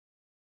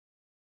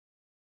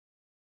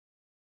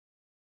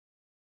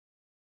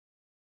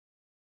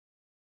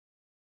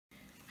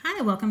Hi,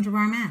 welcome to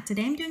Raw Math.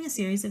 Today I'm doing a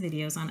series of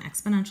videos on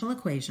exponential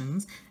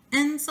equations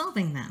and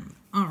solving them.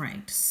 All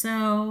right,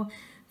 so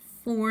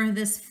for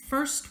this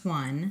first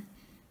one,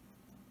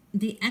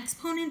 the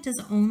exponent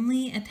is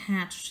only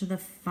attached to the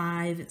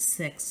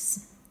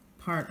 5/6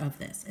 part of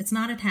this. It's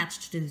not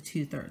attached to the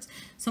 2/3.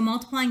 So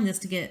multiplying this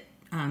to get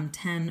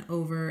 10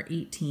 over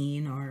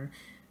 18 or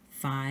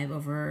 5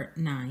 over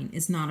 9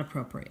 is not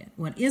appropriate.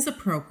 What is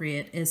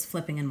appropriate is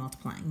flipping and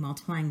multiplying.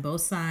 Multiplying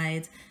both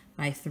sides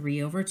by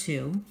 3 over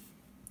 2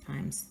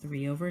 times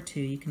 3 over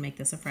 2. You can make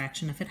this a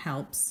fraction if it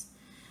helps.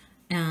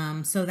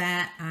 So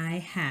that I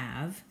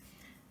have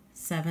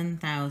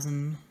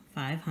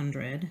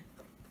 7,500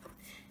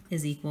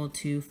 is equal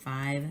to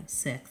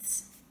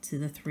 5/6 to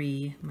the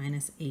 3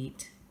 minus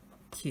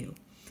 8q.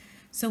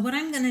 So what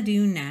I'm going to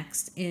do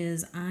next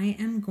is I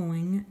am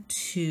going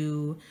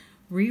to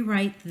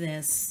rewrite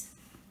this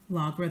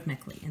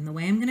logarithmically. And the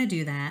way I'm going to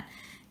do that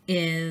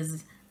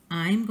is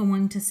I'm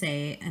going to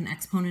say an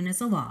exponent is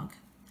a log.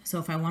 So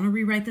if I want to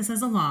rewrite this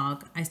as a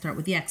log, I start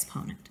with the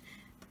exponent.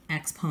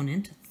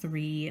 Exponent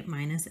 3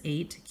 minus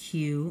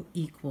 8q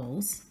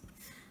equals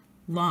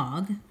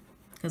log,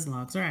 because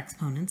logs are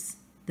exponents.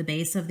 The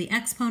base of the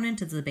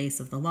exponent is the base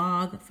of the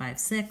log,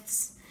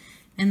 5/6,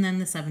 and then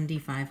the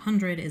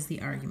 7,500 is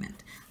the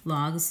argument.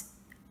 Logs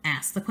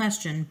ask the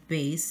question,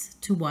 base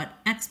to what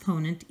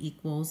exponent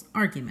equals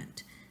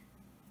argument?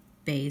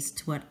 Base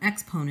to what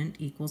exponent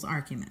equals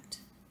argument.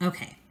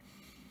 Okay.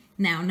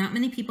 Now, not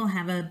many people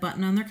have a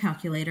button on their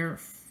calculator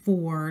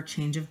for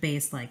change of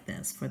base like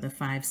this. For the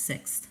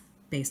 5/6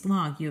 base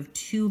log, you have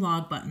two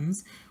log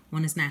buttons.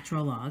 One is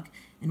natural log,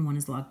 and one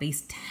is log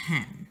base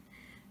 10.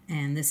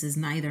 And this is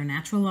neither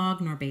natural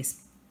log nor base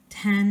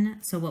 10.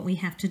 So what we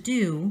have to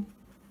do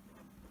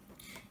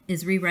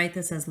is rewrite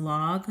this as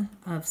log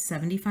of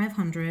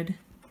 7,500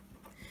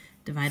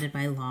 divided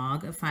by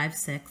log of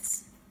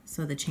 5/6.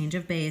 So the change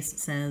of base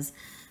says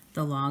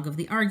the log of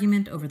the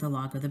argument over the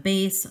log of the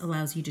base,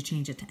 allows you to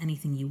change it to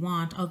anything you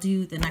want. I'll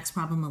do the next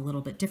problem a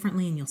little bit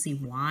differently and you'll see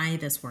why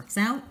this works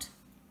out.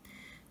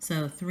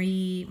 So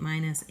 3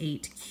 minus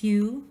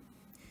 8q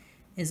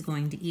is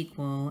going to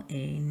equal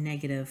a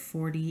negative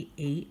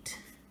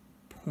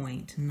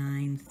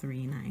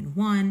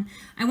 48.9391.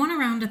 I want to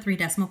round to 3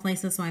 decimal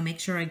places, so I make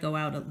sure I go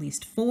out at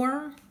least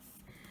 4.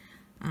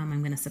 I'm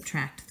going to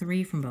subtract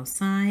 3 from both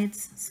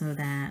sides so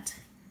that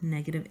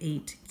negative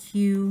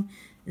 8q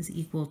is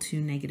equal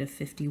to negative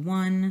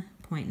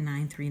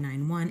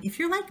 51.9391. If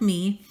you're like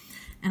me,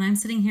 and I'm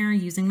sitting here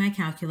using my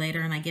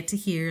calculator and I get to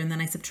here and then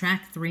I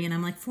subtract 3 and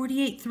I'm like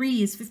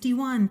 48/3 is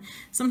 51.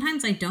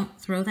 Sometimes I don't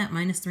throw that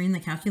minus 3 in the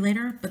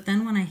calculator, but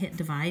then when I hit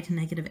divide to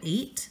negative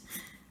 8,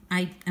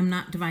 I am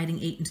not dividing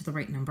 8 into the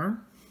right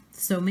number.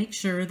 So make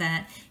sure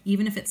that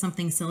even if it's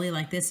something silly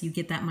like this, you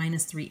get that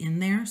minus 3 in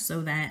there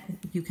so that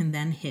you can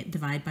then hit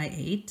divide by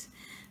 8.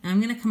 Now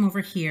I'm going to come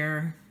over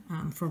here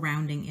for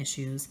rounding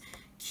issues.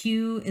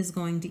 Q is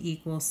going to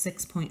equal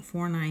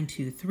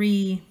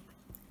 6.4923.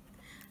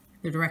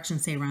 The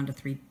directions say round to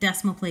 3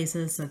 decimal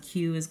places, so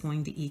Q is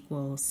going to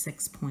equal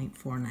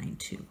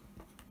 6.492.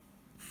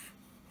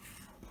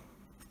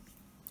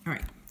 All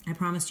right, I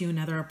promised you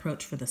another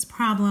approach for this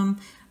problem.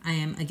 I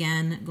am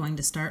again going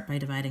to start by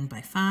dividing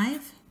by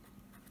 5.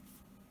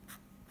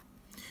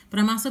 But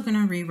I'm also going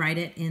to rewrite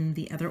it in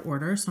the other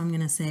order, so I'm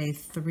going to say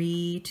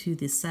 3 to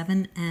the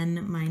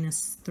 7n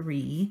minus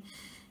 3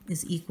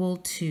 is equal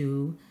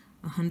to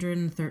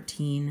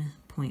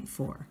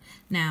 113.4.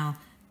 Now,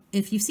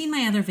 if you've seen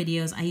my other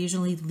videos, I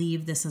usually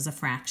leave this as a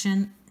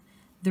fraction.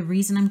 The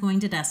reason I'm going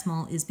to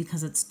decimal is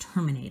because it's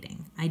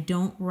terminating. I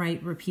don't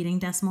write repeating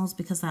decimals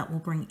because that will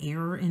bring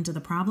error into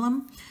the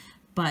problem,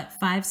 but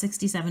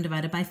 567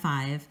 divided by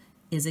 5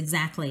 is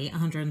exactly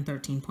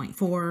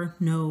 113.4,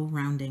 no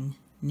rounding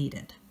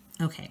needed.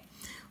 Okay,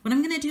 what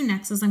I'm going to do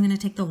next is I'm going to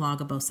take the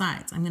log of both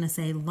sides. I'm going to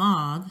say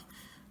log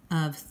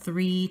of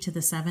 3 to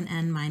the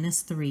 7n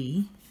minus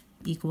 3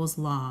 equals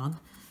log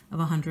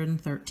of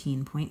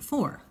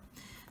 113.4.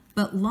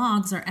 But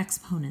logs are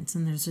exponents,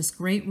 and there's this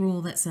great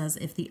rule that says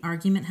if the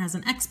argument has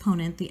an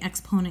exponent, the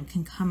exponent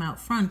can come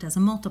out front as a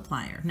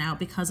multiplier. Now,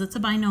 because it's a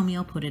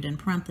binomial, put it in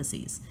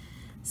parentheses.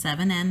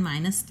 7n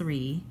minus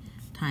 3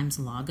 times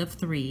log of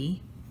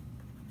 3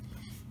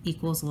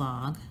 equals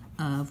log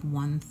of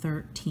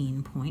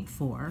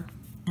 113.4,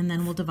 and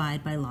then we'll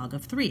divide by log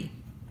of 3.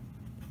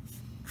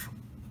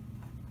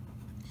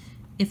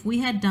 If we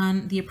had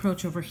done the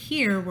approach over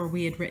here where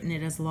we had written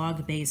it as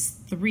log base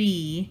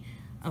 3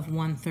 of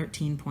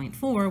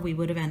 113.4, we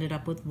would have ended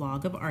up with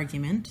log of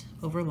argument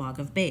over log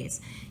of base.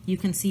 You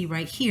can see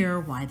right here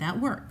why that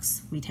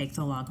works. We take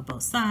the log of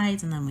both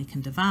sides and then we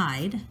can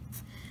divide,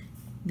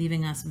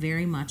 leaving us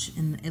very much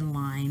in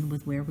line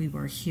with where we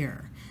were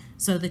here.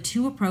 So the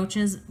two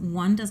approaches,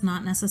 one does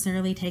not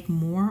necessarily take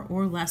more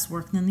or less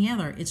work than the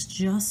other. It's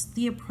just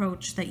the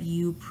approach that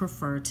you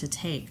prefer to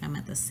take. I'm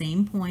at the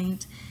same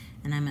point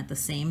and I'm at the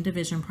same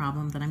division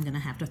problem that I'm going to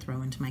have to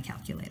throw into my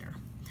calculator.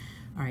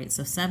 All right,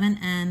 so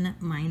 7n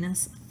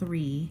minus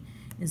 3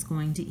 is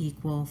going to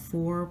equal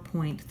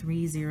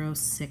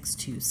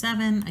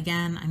 4.30627.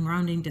 Again, I'm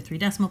rounding to 3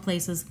 decimal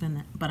places,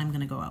 but I'm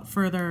going to go out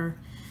further.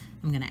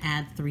 I'm going to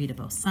add 3 to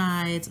both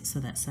sides so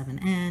that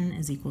 7n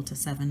is equal to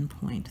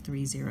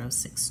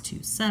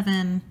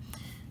 7.30627.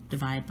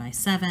 Divide by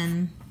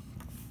 7.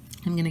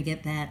 I'm going to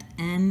get that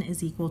n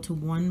is equal to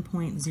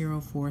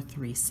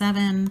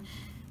 1.0437.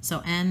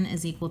 So n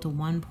is equal to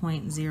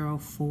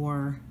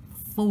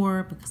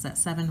 1.044 because that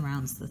 7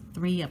 rounds the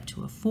 3 up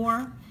to a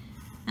 4.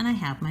 And I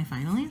have my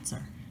final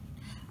answer.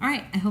 All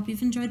right, I hope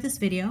you've enjoyed this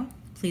video.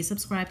 Please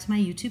subscribe to my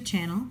YouTube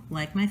channel,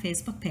 like my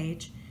Facebook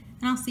page,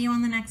 and I'll see you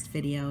on the next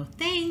video.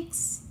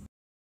 Thanks!